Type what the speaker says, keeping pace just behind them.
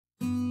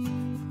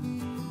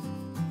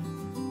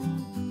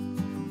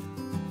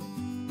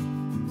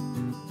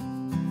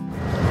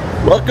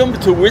Welcome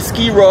to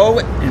Whiskey Row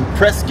in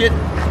Prescott,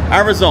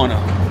 Arizona.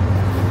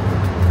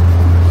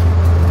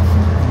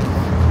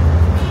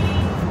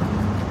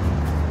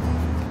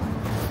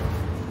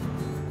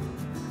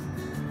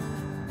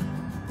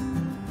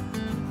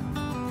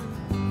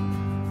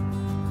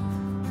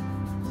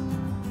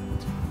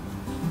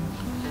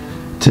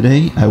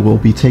 Today, I will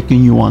be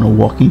taking you on a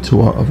walking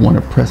tour of one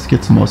of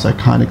Prescott's most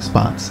iconic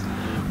spots,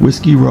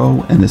 Whiskey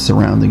Row and the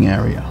surrounding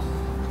area.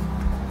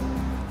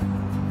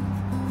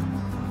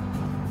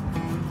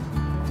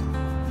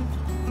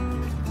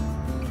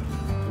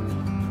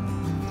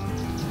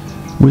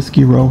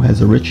 Whiskey Row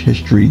has a rich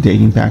history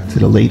dating back to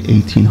the late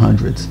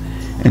 1800s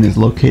and is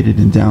located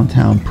in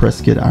downtown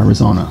Prescott,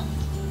 Arizona.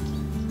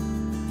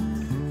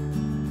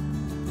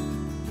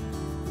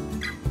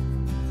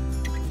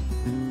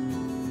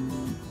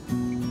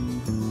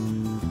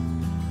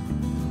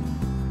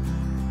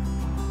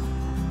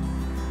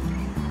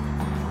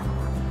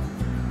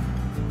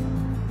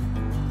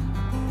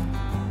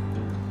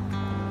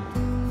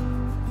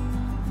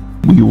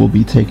 We will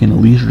be taking a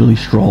leisurely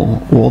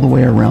stroll all the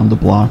way around the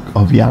block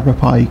of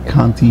Yavapai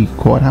County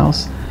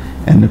Courthouse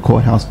and the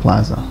Courthouse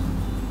Plaza.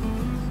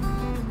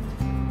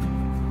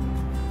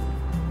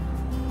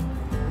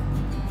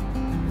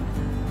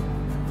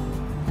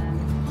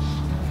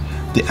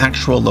 The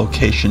actual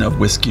location of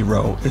Whiskey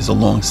Row is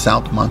along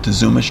South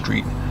Montezuma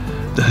Street.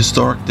 The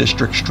historic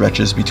district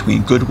stretches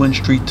between Goodwin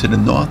Street to the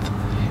north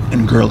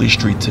and Gurley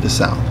Street to the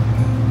south.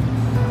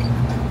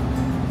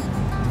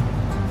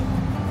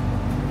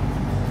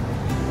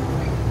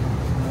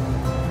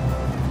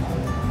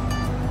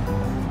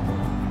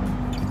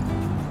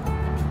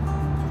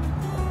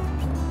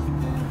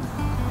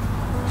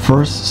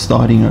 First,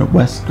 starting at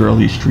West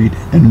Gurley Street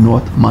and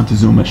North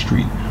Montezuma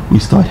Street, we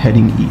start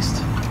heading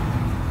east.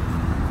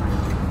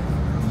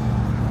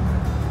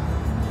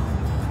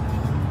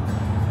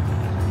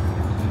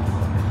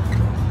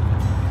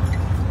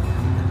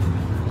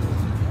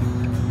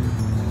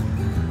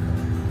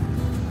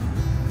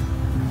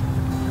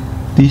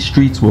 These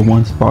streets were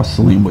once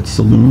bustling with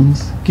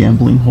saloons,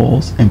 gambling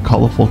halls, and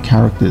colorful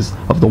characters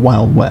of the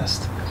Wild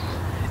West.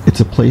 It's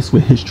a place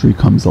where history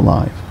comes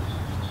alive.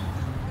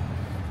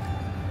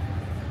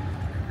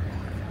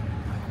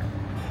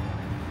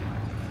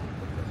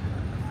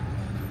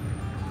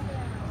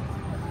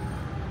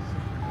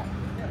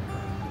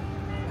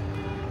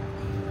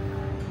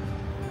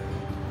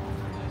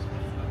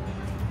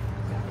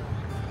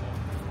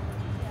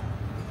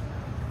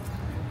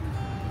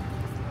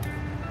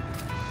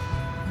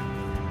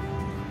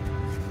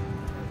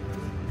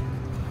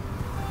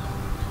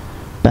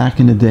 Back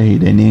in the day,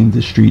 they named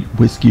the street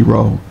Whiskey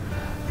Row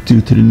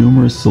due to the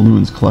numerous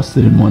saloons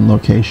clustered in one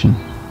location.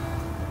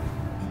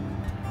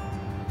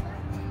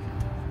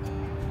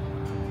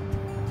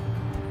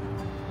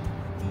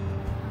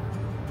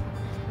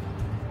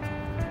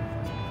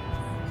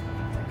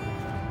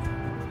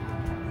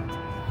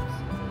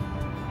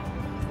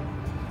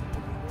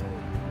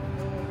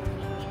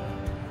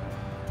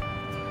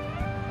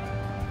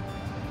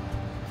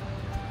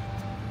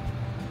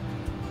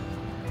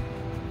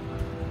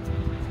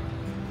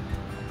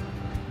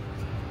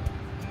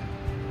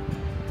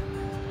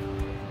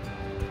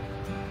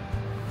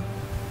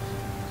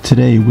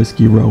 Today,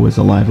 Whiskey Row is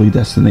a lively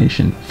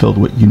destination filled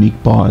with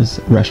unique bars,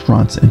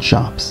 restaurants, and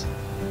shops.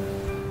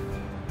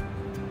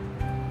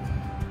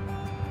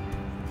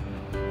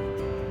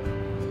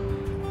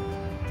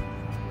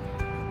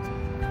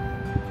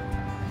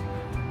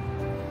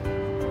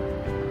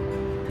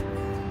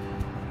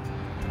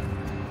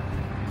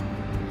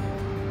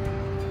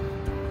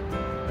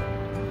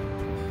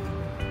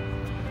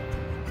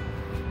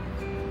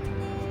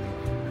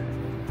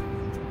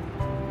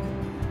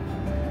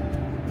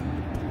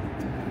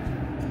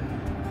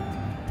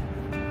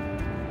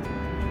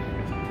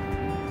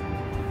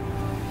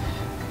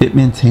 It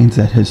maintains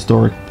that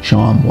historic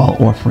charm while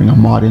offering a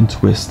modern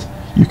twist.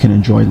 You can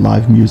enjoy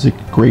live music,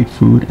 great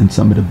food, and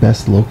some of the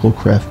best local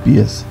craft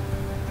beers.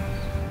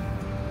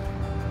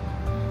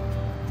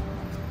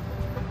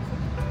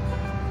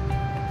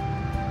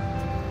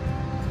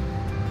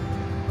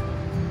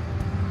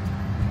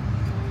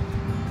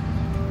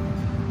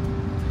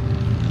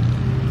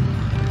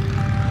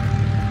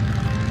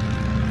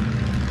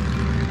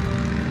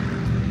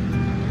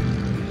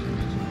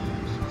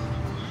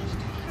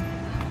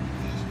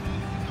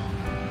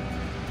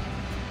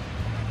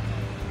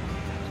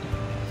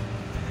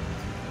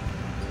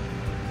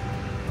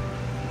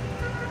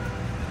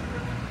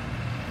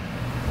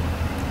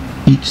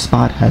 Each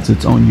spot has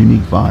its own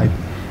unique vibe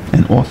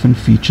and often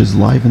features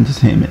live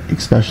entertainment,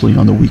 especially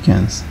on the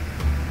weekends.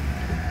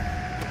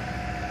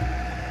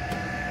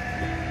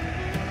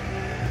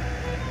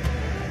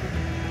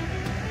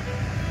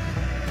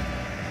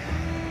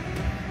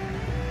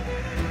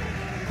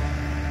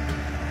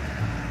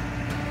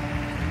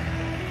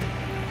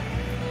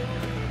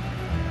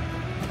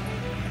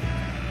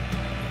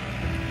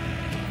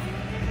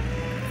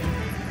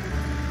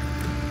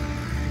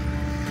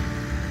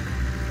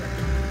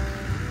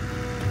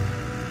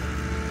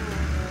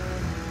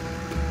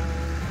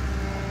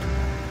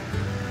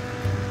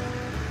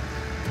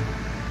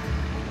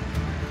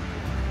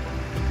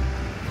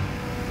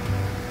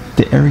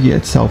 The area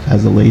itself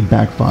has a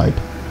laid-back vibe,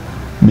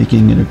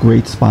 making it a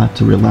great spot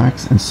to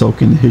relax and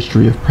soak in the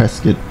history of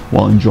Prescott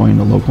while enjoying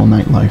the local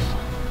nightlife.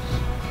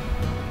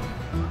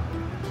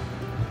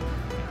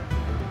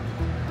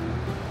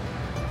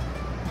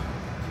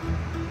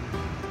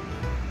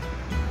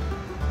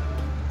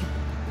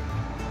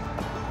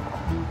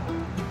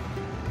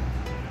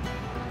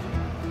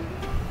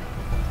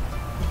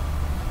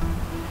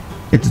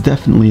 It's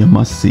definitely a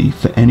must-see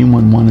for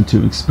anyone wanting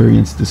to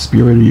experience the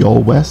spirit of the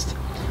Old West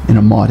in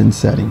a modern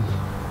setting.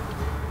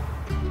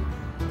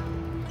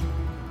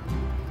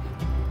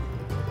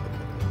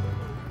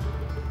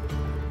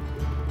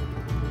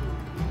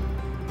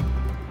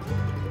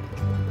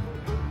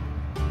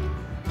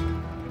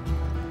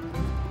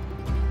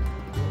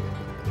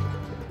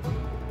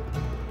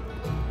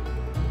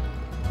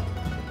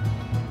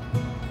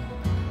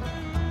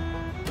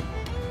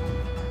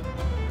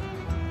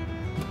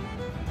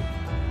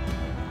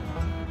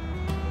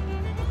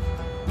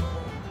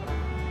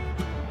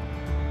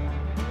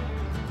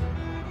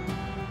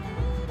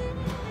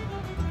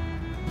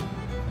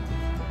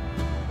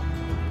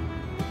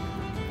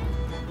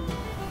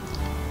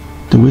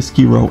 The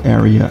Whiskey Row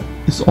area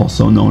is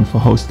also known for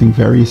hosting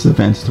various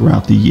events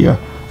throughout the year,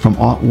 from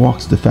art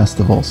walks to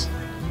festivals.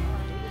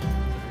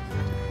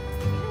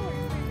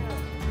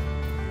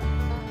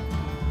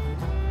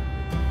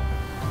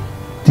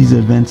 These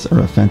events are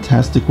a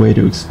fantastic way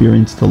to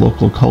experience the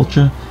local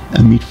culture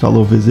and meet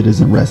fellow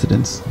visitors and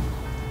residents.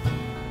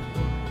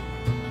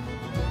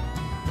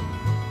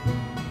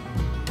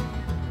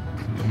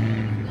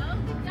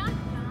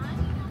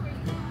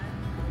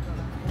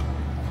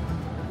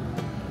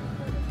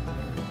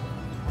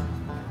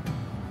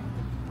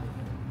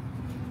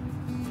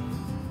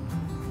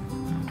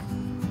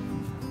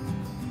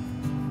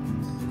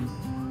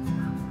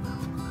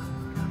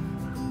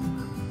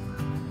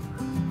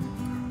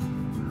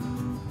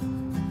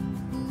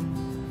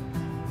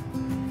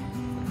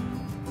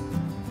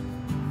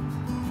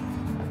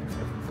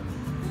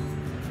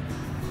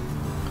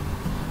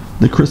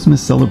 The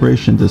Christmas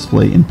celebration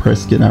display in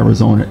Prescott,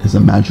 Arizona is a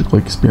magical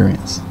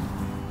experience.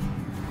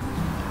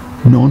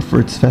 Known for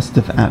its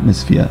festive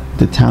atmosphere,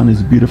 the town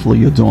is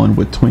beautifully adorned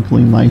with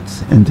twinkling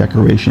lights and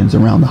decorations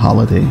around the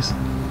holidays.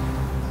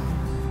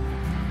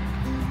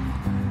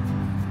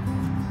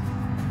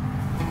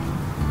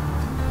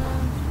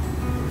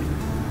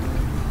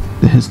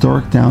 The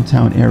historic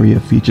downtown area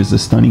features a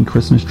stunning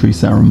Christmas tree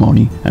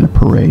ceremony and a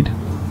parade.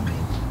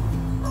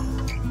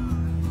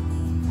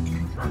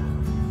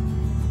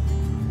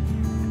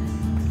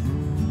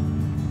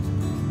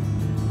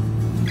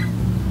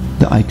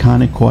 The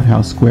iconic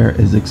Courthouse Square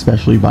is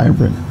especially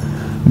vibrant,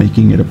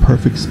 making it a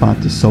perfect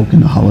spot to soak in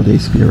the holiday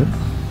spirit.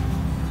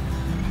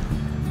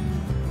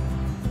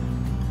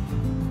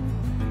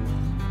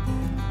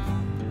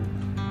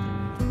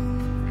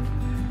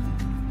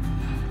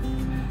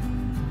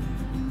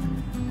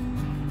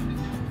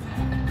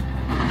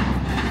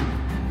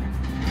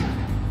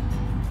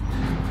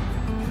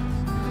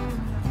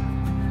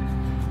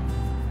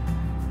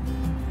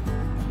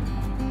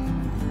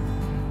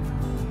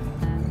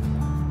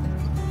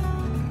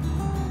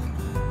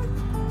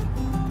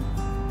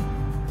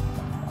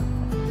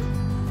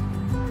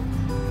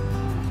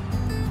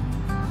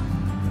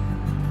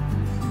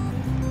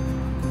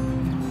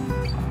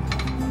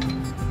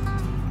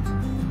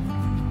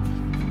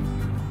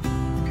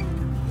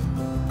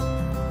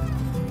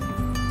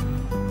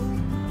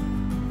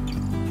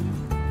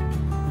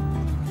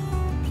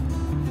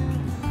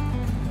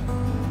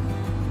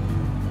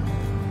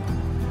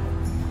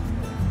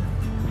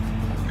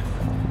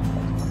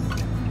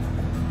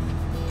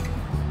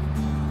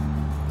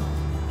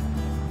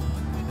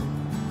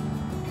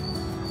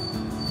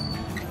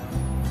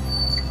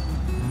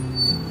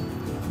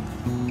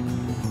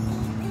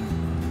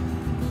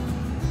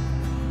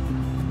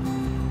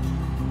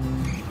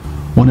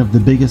 One of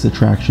the biggest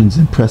attractions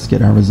in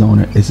Prescott,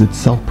 Arizona is its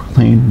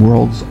self-proclaimed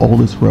world's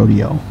oldest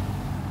rodeo.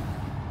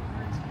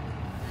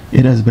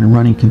 It has been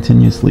running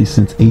continuously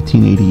since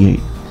 1888.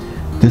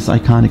 This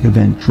iconic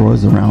event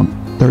draws around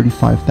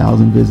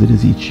 35,000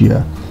 visitors each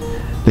year.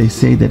 They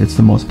say that it's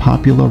the most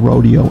popular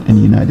rodeo in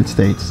the United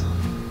States.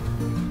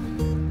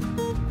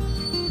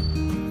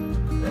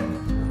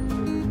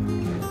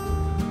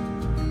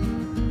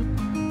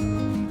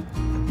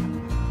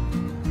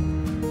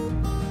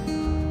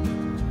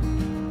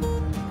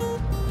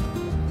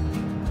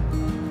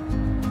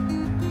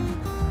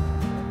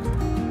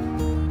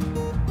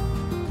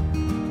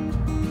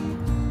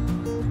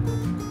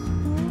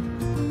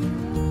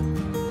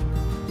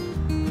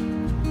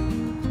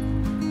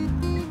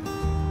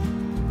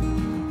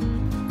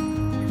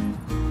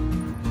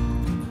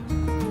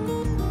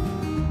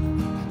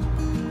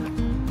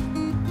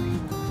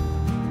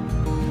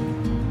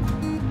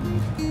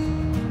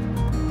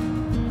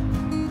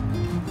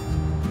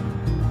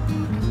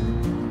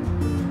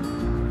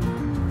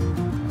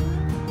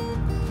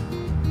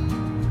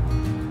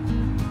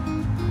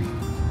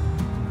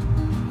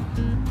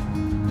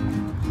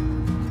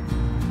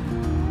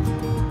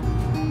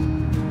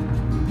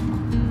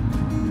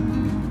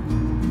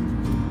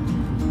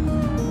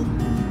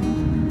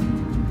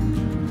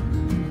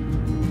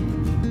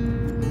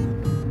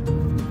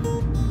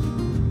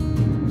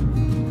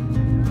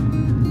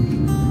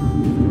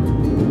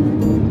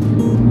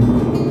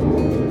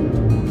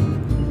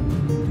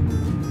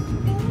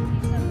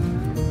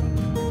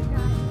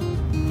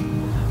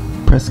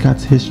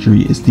 Prescott's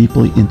history is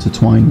deeply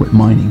intertwined with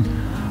mining,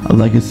 a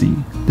legacy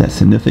that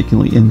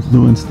significantly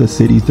influenced the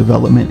city's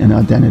development and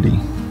identity.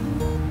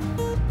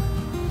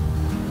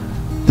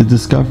 The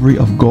discovery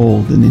of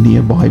gold in the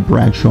nearby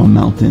Bradshaw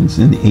Mountains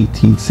in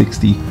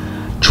 1860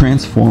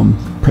 transformed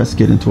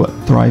Prescott into a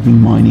thriving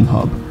mining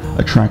hub,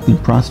 attracting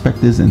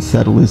prospectors and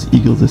settlers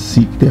eager to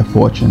seek their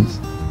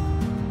fortunes.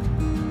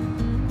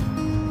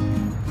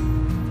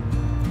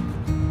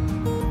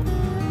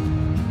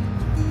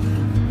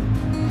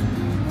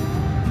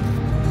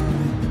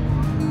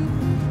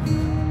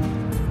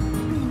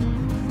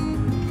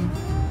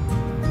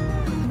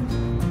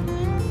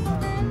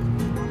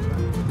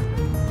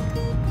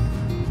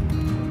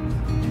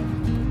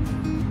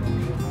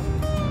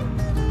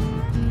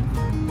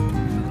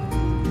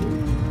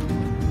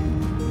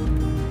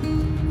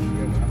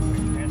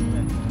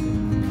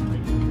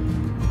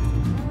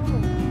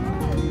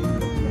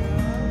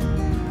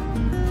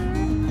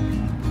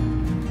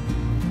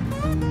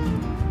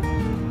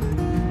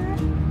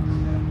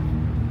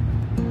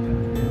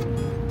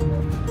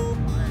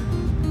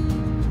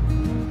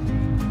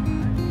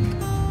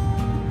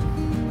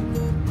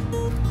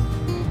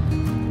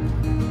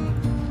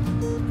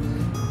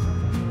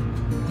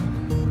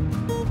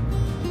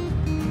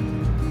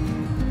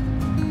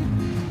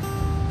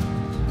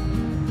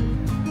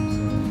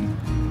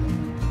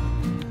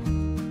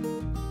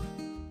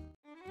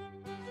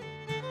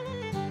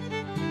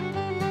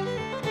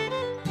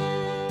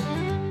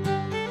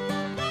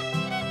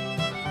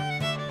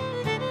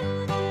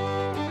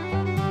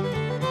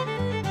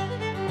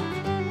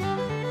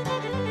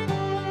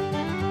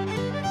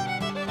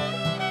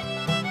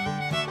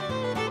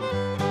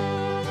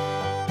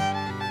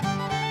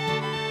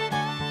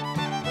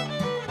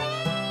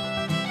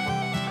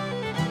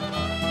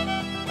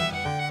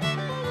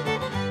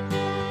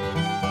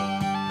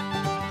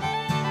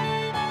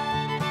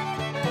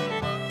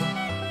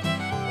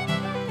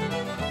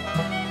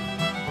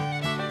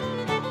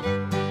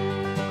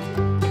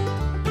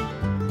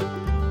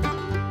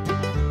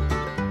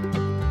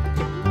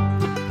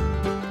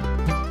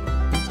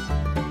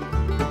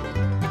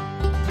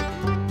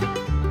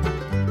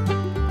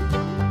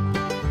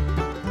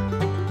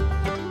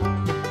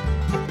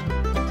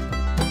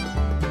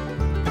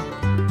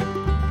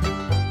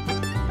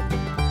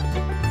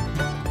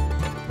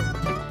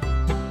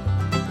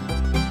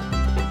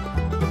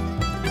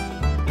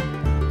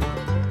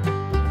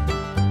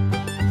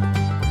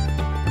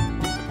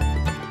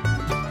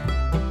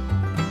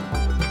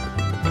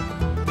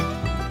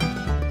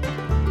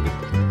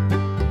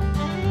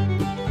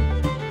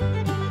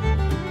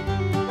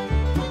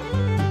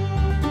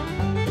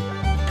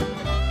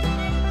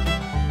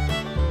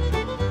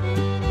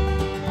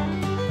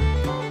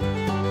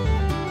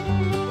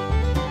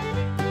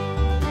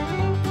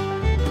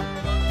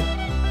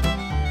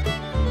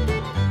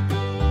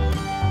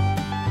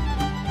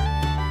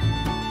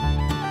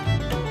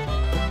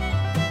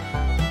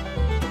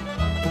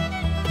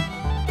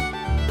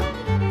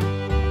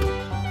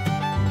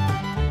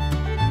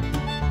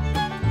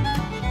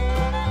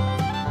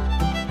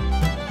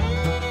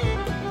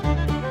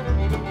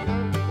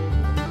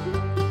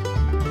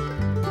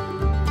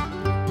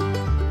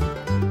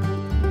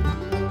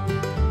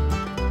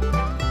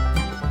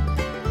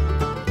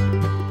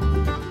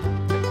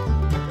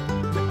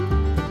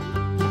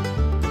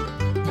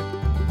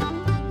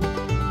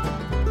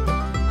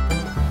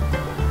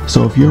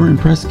 So if you're in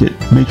Prescott,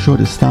 make sure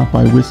to stop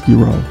by Whiskey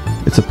Row.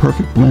 It's a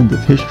perfect blend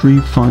of history,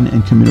 fun,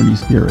 and community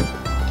spirit.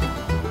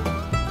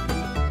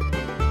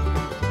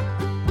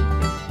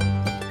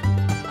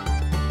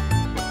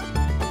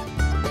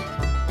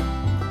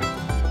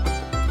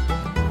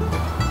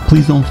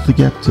 Please don't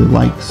forget to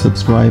like,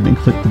 subscribe, and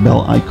click the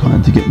bell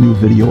icon to get new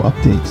video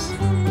updates.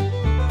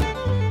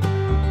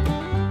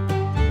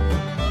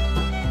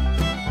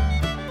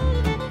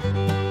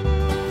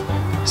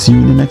 See you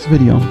in the next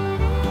video.